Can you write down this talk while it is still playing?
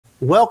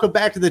Welcome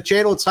back to the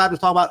channel. It's time to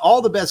talk about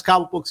all the best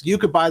comic books you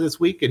could buy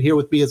this week. And here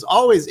with me, as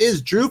always, is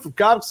Drew from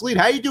Comics Elite.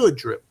 How you doing,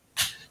 Drew?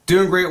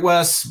 Doing great,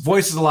 Wes.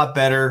 Voice is a lot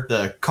better.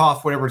 The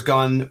cough, whatever's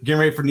gone. Getting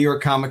ready for New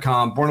York Comic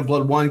Con. Born of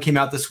Blood 1 came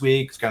out this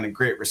week. It's got a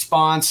great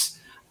response.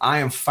 I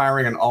am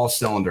firing on all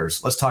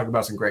cylinders. Let's talk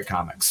about some great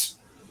comics.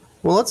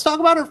 Well, let's talk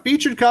about our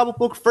featured comic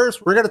book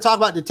first. We're going to talk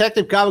about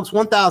Detective Comics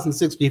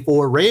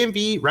 1064, Ram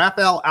V,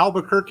 Raphael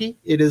Albuquerque.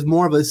 It is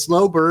more of a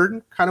slow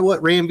burn, kind of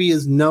what Ram V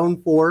is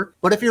known for.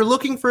 But if you're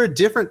looking for a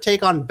different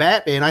take on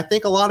Batman, I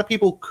think a lot of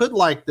people could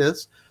like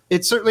this.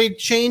 It's certainly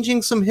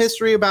changing some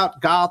history about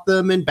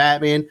Gotham and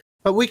Batman,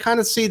 but we kind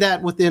of see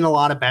that within a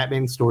lot of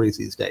Batman stories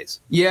these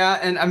days. Yeah,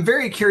 and I'm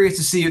very curious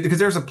to see, because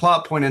there's a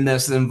plot point in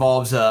this that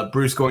involves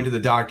Bruce going to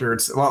the doctor.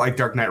 It's a lot like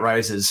Dark Knight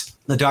Rises.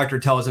 The doctor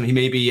tells him he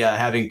may be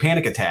having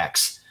panic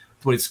attacks.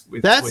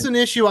 That's an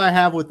issue I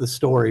have with the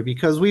story,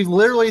 because we've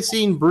literally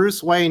seen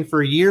Bruce Wayne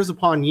for years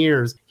upon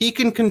years. He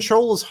can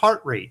control his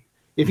heart rate.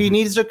 If he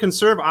needs to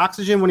conserve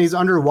oxygen when he's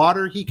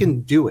underwater, he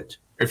can do it.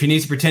 Or if he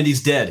needs to pretend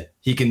he's dead,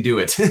 he can do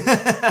it.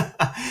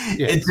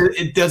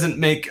 It doesn't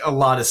make a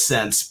lot of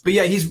sense. But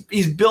yeah,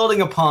 he's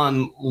building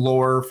upon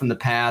lore from the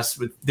past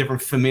with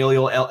different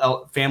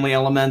familial family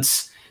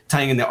elements,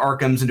 tying in the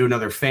Arkhams into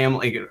another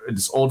family,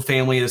 this old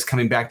family that's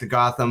coming back to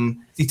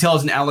Gotham. He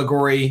tells an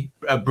allegory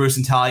of Bruce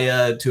and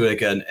Talia to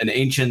like an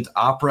ancient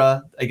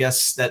opera, I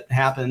guess, that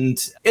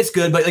happened. It's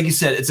good, but like you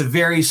said, it's a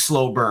very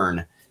slow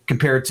burn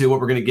compared to what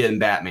we're going to get in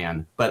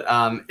Batman. But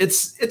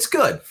it's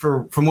good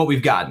from what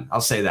we've gotten. I'll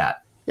say that.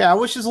 Yeah, I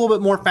wish it was a little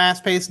bit more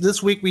fast-paced.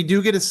 This week, we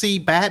do get to see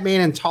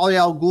Batman and Talia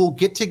al Ghul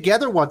get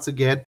together once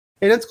again.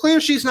 And it's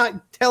clear she's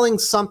not telling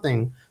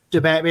something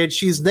to Batman.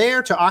 She's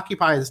there to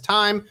occupy his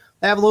time.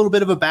 They have a little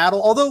bit of a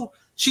battle, although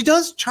she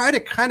does try to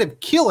kind of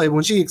kill him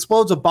when she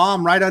explodes a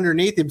bomb right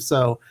underneath him.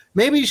 So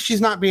maybe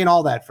she's not being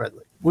all that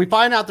friendly. We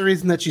find out the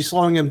reason that she's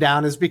slowing him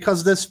down is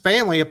because this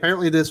family,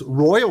 apparently this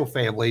royal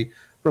family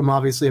from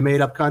obviously a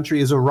made-up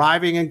country, is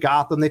arriving in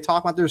Gotham. They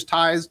talk about there's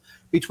ties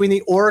between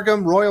the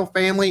Oregon royal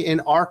family and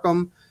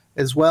Arkham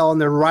as well, and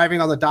they're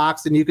arriving on the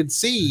docks, and you can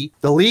see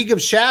the League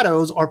of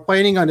Shadows are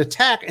planning an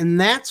attack, and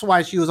that's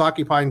why she was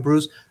occupying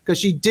Bruce, because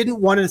she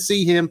didn't want to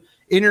see him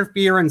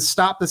interfere and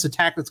stop this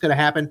attack that's going to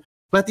happen.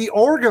 But the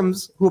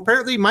Organs, who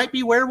apparently might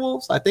be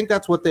werewolves, I think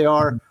that's what they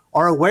are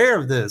aware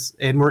of this,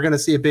 and we're going to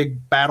see a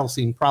big battle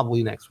scene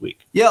probably next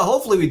week. Yeah,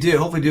 hopefully we do.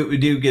 Hopefully we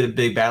do get a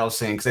big battle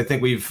scene, because I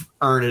think we've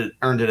earned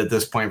it at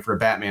this point for a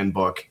Batman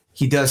book.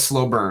 He does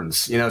slow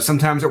burns. You know,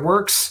 sometimes it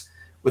works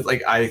with,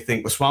 like, I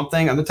think with Swamp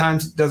Thing. Other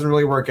times it doesn't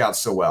really work out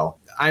so well.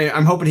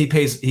 I'm hoping he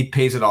pays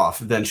it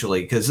off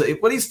eventually, because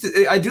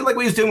I do like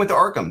what he's doing with the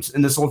Arkhams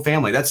and this old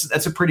family.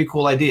 That's a pretty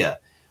cool idea.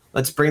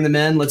 Let's bring them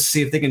in. Let's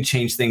see if they can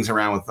change things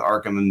around with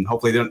Arkham, and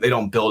hopefully they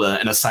don't build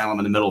an asylum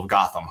in the middle of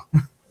Gotham.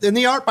 And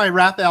the art by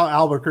Raphael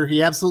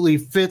Albuquerque absolutely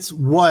fits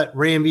what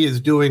Ram V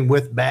is doing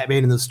with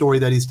Batman and the story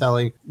that he's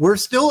telling. We're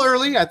still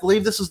early. I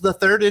believe this is the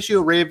third issue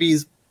of Ram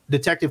V's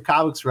Detective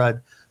Comics run,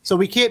 so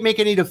we can't make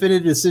any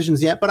definitive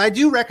decisions yet. But I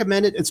do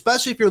recommend it,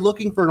 especially if you're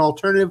looking for an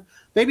alternative,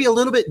 maybe a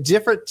little bit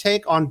different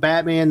take on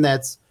Batman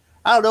that's,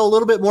 I don't know, a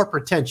little bit more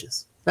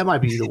pretentious. That might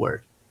be the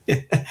word.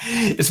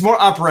 It's more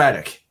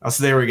operatic.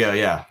 So there we go.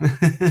 Yeah.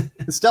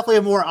 It's definitely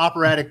a more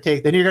operatic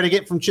take than you're going to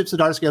get from Chip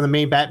Zdarsky on the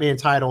main Batman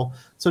title.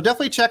 So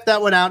definitely check that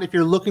one out if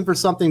you're looking for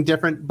something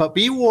different. But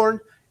be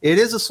warned, it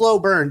is a slow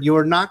burn. You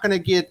are not going to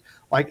get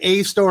like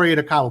a story in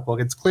a comic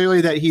book. It's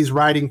clearly that he's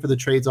writing for the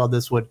trades on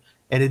this one,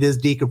 and it is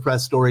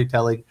decompressed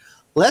storytelling.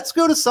 Let's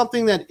go to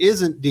something that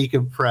isn't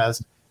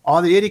decompressed.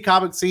 On the indie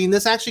comic scene,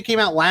 this actually came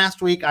out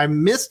last week. I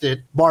missed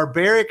it.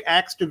 Barbaric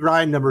Axe to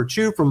Grind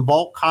 #2 from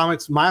Vault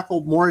Comics,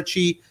 Michael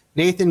Morici,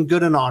 Nathan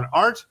Gooden on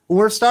art.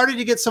 We're starting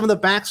to get some of the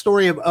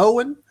backstory of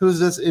Owen, who's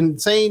this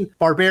insane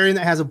barbarian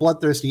that has a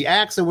bloodthirsty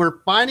axe, and we're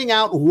finding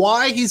out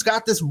why he's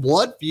got this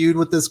blood feud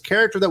with this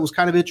character that was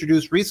kind of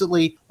introduced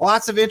recently.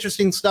 Lots of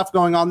interesting stuff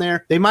going on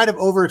there. They might have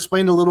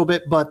over-explained a little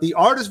bit, but the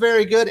art is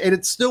very good, and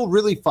it's still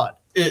really fun.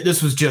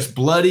 This was just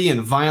bloody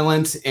and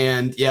violent,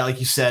 and yeah, like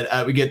you said,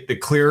 we get the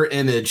clear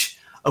image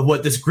of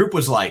what this group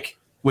was like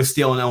with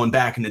Steel and Owen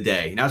back in the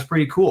day. And that was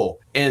pretty cool.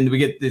 And we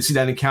get to see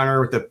that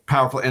encounter with the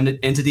powerful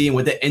entity and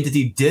what that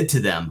entity did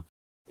to them.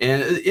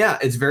 And yeah,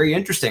 it's very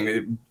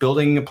interesting,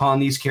 building upon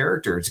these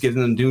characters,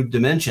 giving them new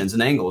dimensions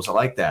and angles. I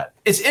like that.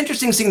 It's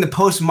interesting seeing the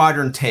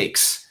postmodern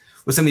takes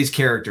with some of these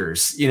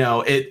characters, you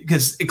know,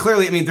 because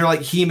clearly, I mean, they're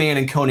like He-Man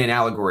and Conan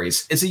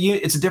allegories. It's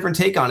a different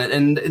take on it,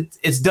 and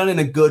it's done in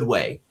a good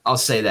way. I'll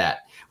say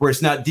that, where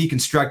it's not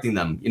deconstructing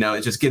them, you know,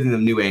 it's just giving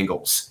them new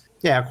angles.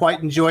 Yeah, I quite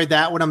enjoyed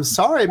that one. I'm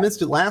sorry I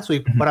missed it last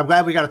week, but I'm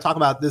glad we got to talk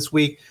about it this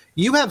week.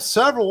 You have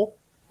several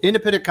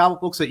independent comic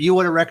books that you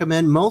want to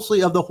recommend,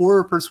 mostly of the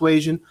horror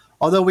persuasion,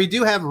 although we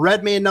do have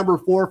Redman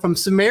 #4 from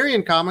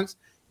Sumerian Comics,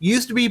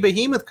 used to be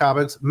Behemoth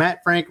Comics,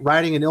 Matt Frank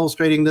writing and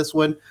illustrating this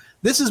one.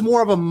 This is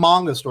more of a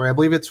manga story. I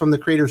believe it's from the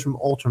creators from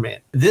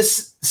Ultraman.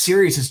 This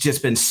series has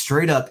just been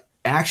straight up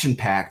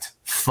action-packed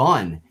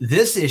fun.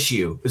 This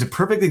issue is a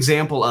perfect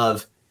example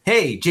of,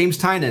 hey, James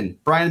Tynion,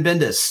 Brian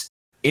Bendis,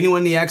 anyone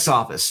in the X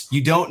office.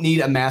 You don't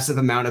need a massive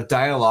amount of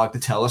dialogue to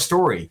tell a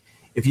story.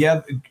 If you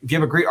have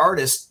a great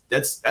artist,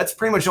 that's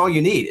pretty much all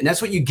you need, and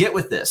that's what you get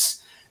with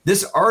this.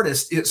 This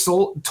artist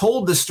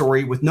told the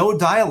story with no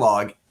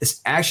dialogue.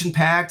 It's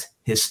action-packed,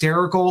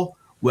 hysterical,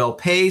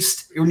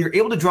 well-paced. When you're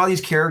able to draw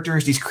these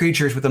characters, these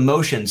creatures with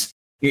emotions,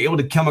 you're able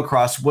to come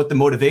across what the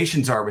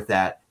motivations are with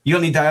that. You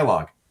don't need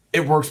dialogue.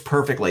 It works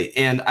perfectly,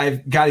 and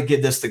I've got to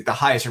give this the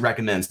highest it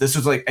recommends. This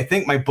was I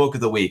think my book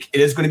of the week.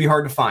 It is going to be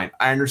hard to find.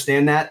 I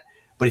understand that,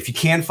 but if you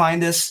can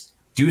find this,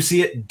 do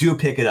see it, do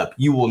pick it up.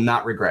 You will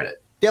not regret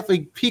it.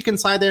 Definitely peek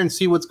inside there and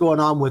see what's going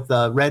on with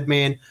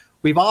Redman.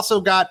 We've also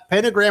got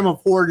Pentagram of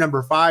Horror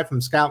 #5 from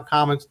Scout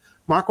Comics.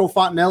 Marco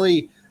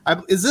Fontanelli.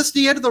 Is this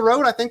the end of the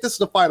road? I think this is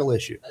the final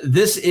issue.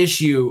 This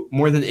issue,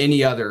 more than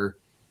any other,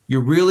 you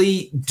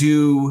really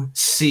do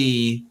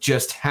see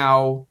just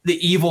how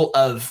evil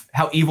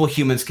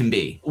humans can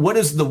be. What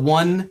is the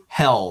one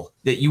hell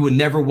that you would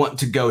never want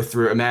to go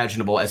through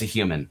imaginable as a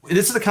human?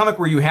 This is a comic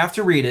where you have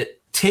to read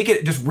it, take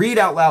it, just read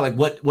out loud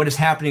what is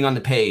happening on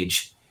the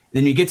page.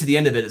 Then you get to the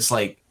end of it, it's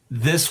like,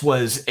 this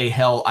was a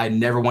hell I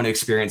never want to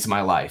experience in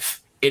my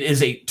life. It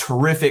is a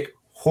terrific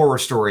horror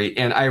story,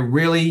 and I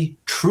really,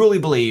 truly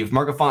believe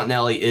Marco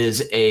Fontanelli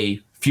is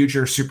a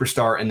future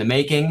superstar in the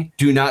making.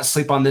 Do not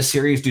sleep on this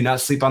series. Do not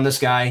sleep on this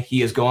guy.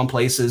 He is going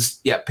places.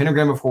 Yeah,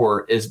 Pentagram of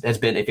Horror has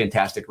been a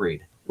fantastic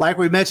read. Like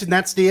we mentioned,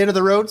 that's the end of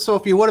the road. So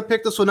if you want to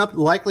pick this one up,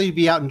 likely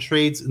be out in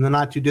trades in the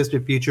not too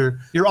distant future.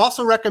 You're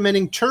also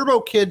recommending Turbo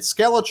Kid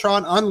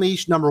Skeletron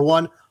Unleashed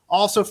 #1,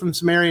 also from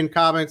Sumerian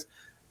Comics.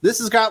 This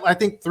has got, I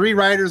think, 3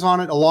 writers on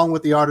it along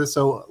with the artist,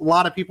 so a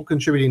lot of people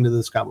contributing to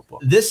this comic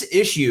book. This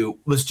issue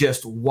was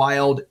just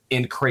wild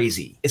and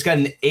crazy. It's got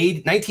an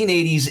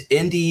 1980s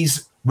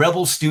Indies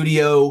Rebel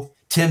Studio,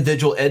 Tim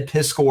Vigil, Ed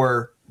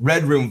Piskor,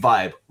 Red Room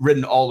vibe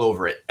written all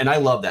over it, and I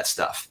love that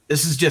stuff.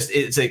 This is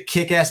it's a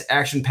kick-ass,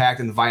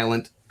 action-packed, and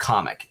violent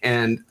comic,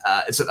 and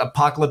it's an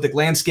apocalyptic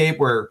landscape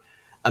where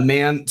a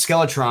man,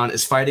 Skeletron,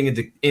 is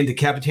fighting in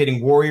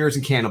decapitating warriors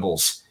and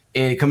cannibals.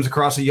 And he comes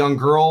across a young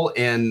girl,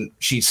 and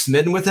she's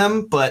smitten with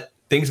him, but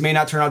things may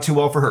not turn out too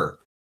well for her.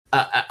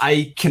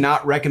 I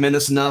cannot recommend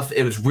this enough.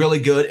 It was really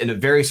good and a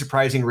very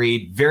surprising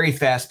read, very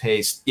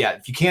fast-paced. Yeah,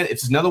 if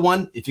it's another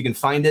one, if you can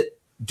find it,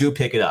 do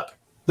pick it up.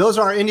 Those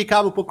are our indie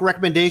comic book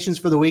recommendations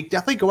for the week.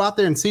 Definitely go out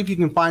there and see if you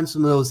can find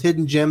some of those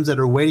hidden gems that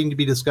are waiting to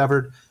be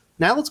discovered.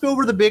 Now let's go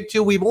over the big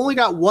two. We've only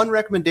got one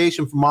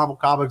recommendation from Marvel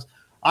Comics.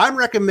 I'm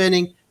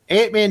recommending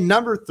Ant-Man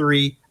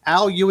 #3,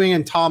 Al Ewing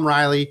and Tom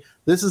Riley.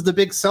 This is the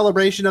big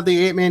celebration of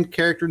the Ant-Man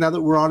character now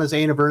that we're on his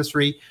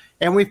anniversary.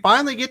 And we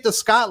finally get to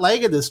Scott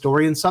Lang in this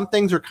story, and some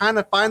things are kind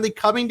of finally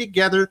coming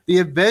together. The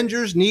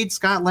Avengers need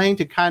Scott Lang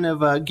to kind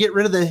of get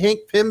rid of the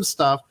Hank Pym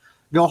stuff,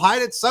 go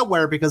hide it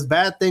somewhere because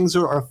bad things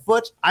are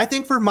afoot. I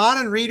think for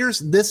modern readers,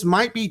 this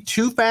might be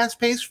too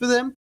fast-paced for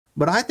them,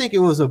 but I think it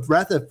was a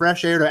breath of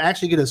fresh air to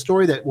actually get a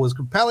story that was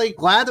compelling.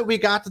 Glad that we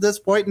got to this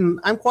point, and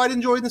I'm quite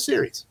enjoying the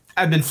series.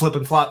 I've been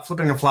flipping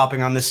and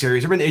flopping on this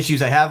series. There have been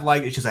issues I have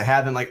liked, issues I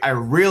haven't liked. I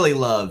really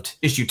loved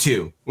issue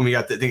 2 when we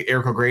got the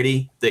Eric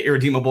O'Grady, the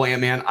Irredeemable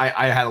Ant-Man.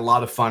 I had a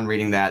lot of fun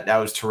reading that. That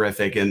was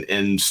terrific.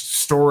 And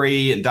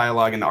story and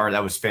dialogue and art,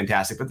 that was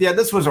fantastic. But yeah,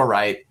 this was all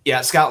right.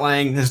 Yeah, Scott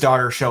Lang, his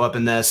daughter show up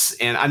in this,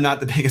 and I'm not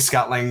the biggest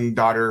Scott Lang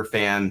daughter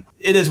fan.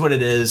 It is what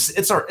it is.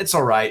 It's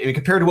all right. I mean,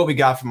 compared to what we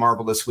got from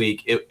Marvel this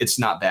week, it's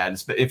not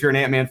bad. But if you're an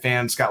Ant-Man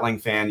fan, Scott Lang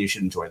fan, you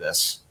should enjoy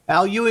this.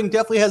 Al Ewing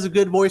definitely has a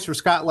good voice for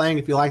Scott Lang.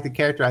 If you like the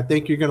character, I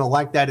think you're going to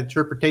like that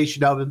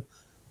interpretation of him.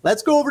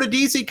 Let's go over to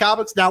DC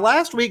Comics. Now,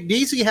 last week,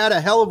 DC had a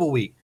hell of a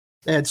week.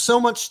 They had so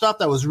much stuff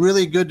that was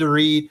really good to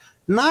read.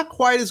 Not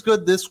quite as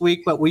good this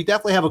week, but we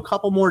definitely have a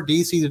couple more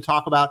DC to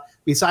talk about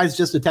besides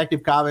just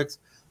Detective Comics.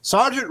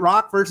 Sergeant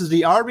Rock versus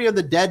the Army of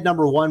the Dead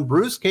 #1,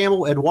 Bruce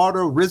Campbell,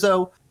 Eduardo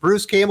Rizzo.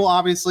 Bruce Campbell,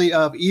 obviously,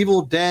 of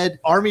Evil Dead,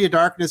 Army of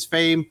Darkness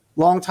fame,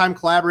 longtime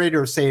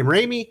collaborator of Sam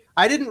Raimi.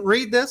 I didn't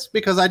read this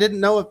because I didn't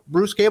know if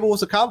Bruce Campbell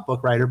was a comic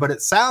book writer, but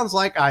it sounds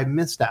like I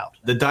missed out.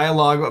 The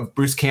dialogue of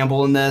Bruce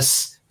Campbell in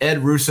this,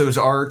 Ed Russo's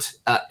art,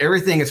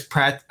 everything is,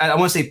 I don't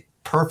want to say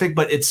perfect,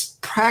 but it's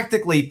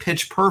practically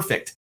pitch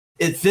perfect.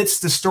 It fits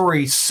the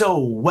story so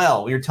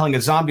well when you're telling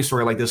a zombie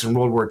story like this in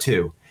World War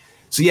II.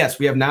 So yes,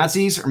 we have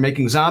Nazis are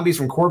making zombies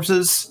from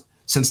corpses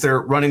since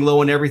they're running low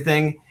on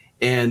everything.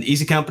 And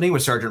Easy Company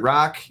with Sergeant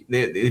Rock,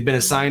 they've been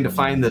assigned to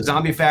find the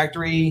zombie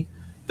factory.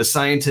 The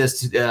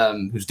scientist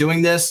who's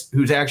doing this,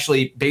 who's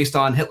actually based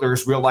on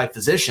Hitler's real-life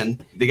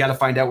physician, they got to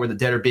find out where the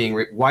dead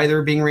are why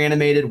they're being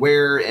reanimated,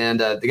 where, and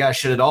they got to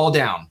shut it all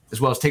down, as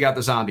well as take out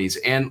the zombies.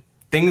 And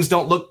things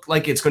don't look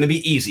like it's going to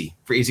be easy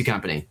for Easy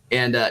Company.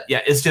 And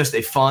yeah, it's just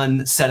a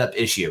fun setup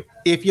issue.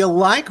 If you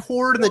like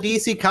horror in the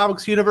DC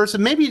Comics universe,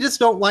 and maybe you just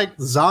don't like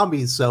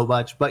zombies so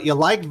much, but you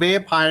like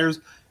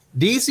vampires,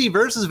 DC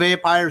versus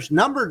Vampires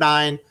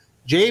 #9,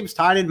 James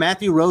Tynion,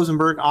 Matthew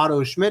Rosenberg,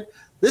 Otto Schmidt.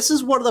 This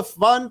is one of the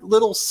fun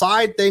little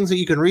side things that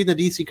you can read in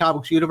the DC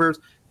Comics universe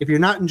if you're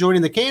not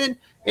enjoying the canon.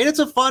 And it's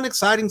a fun,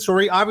 exciting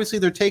story. Obviously,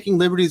 they're taking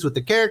liberties with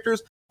the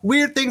characters,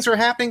 weird things are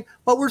happening,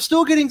 but we're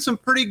still getting some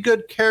pretty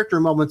good character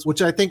moments,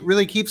 which I think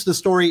really keeps the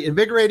story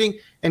invigorating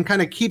and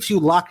kind of keeps you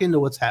locked into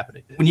what's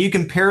happening. When you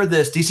compare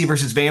this DC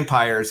versus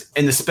Vampires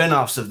and the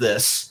spinoffs of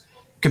this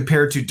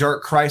compared to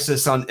Dark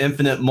Crisis on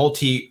Infinite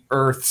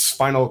Multi-Earths,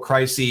 Final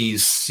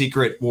Crises,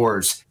 Secret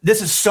Wars,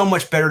 this is so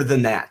much better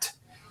than that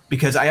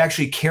because I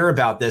actually care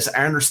about this.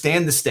 I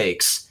understand the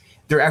stakes.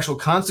 There are actual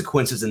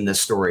consequences in this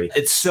story.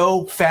 It's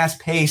so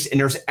fast-paced, and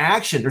there's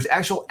action. There's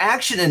actual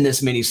action in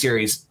this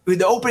miniseries.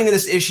 The opening of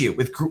this issue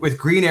with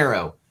Green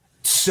Arrow,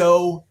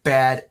 so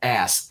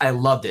badass. I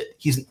loved it.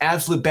 He's an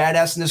absolute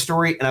badass in this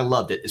story, and I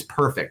loved it. It's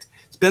perfect.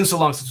 It's been so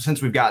long since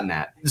we've gotten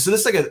that. So this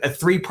is like a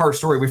three-part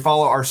story. We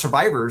follow our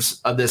survivors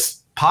of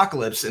this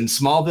apocalypse in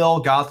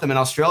Smallville, Gotham, and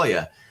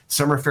Australia.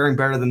 Some are faring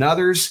better than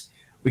others.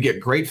 We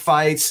get great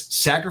fights,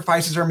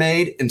 sacrifices are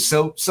made, and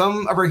so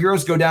some of our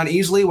heroes go down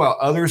easily while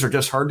others are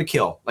just hard to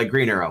kill, like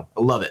Green Arrow.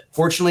 I love it.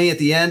 Fortunately, at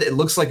the end, it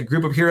looks like a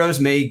group of heroes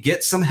may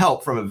get some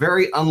help from a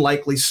very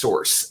unlikely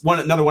source.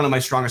 Another one of my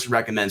strongest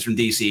recommends from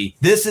DC.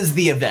 This is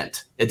the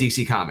event at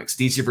DC Comics,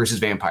 DC versus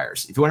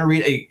Vampires. If you want to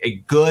read a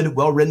good,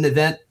 well-written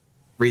event,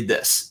 read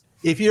this.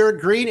 If you're a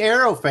Green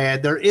Arrow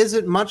fan, there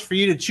isn't much for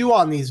you to chew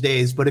on these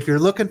days, but if you're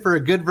looking for a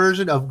good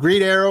version of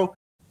Green Arrow,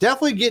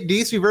 definitely get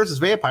DC versus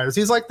Vampires.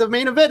 He's like the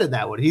main event in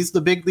that one. He's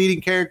the big leading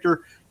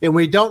character, and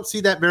we don't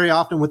see that very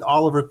often with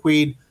Oliver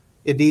Queen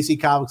in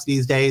DC Comics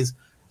these days.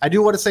 I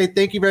do want to say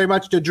thank you very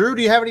much to Drew.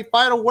 Do you have any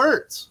final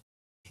words?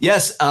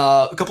 Yes,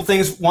 a couple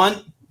things.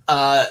 One,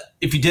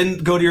 if you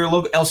didn't go to your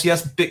local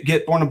LCS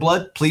get Born in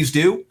Blood, please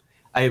do.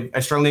 I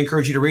strongly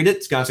encourage you to read it.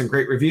 It's got some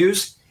great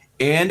reviews.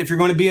 And if you're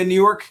going to be in New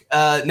York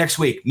next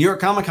week, New York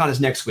Comic Con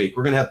is next week.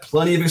 We're going to have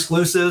plenty of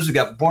exclusives. We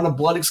got Born in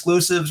Blood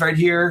exclusives right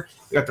here.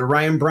 We got the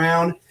Ryan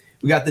Brown.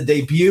 We got the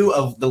debut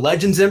of the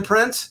Legends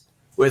imprint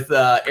with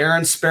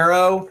Aaron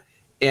Sparrow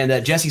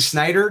and Jesse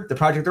Snyder, the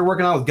project they're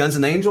working on with Guns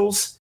and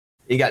Angels.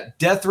 You got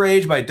Death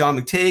Rage by Don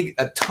McTague,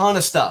 a ton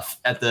of stuff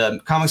at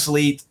the Comics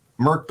Elite,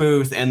 Merc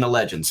booth, and the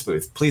Legends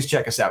booth. Please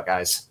check us out,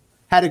 guys.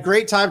 Had a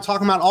great time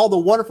talking about all the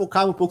wonderful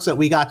comic books that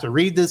we got to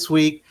read this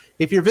week.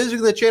 If you're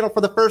visiting the channel for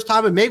the first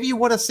time and maybe you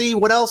want to see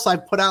what else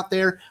I've put out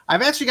there,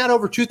 I've actually got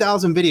over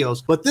 2,000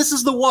 videos, but this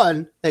is the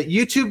one that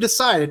YouTube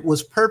decided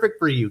was perfect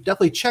for you.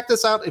 Definitely check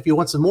this out if you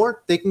want some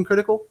more Thinking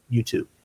Critical YouTube.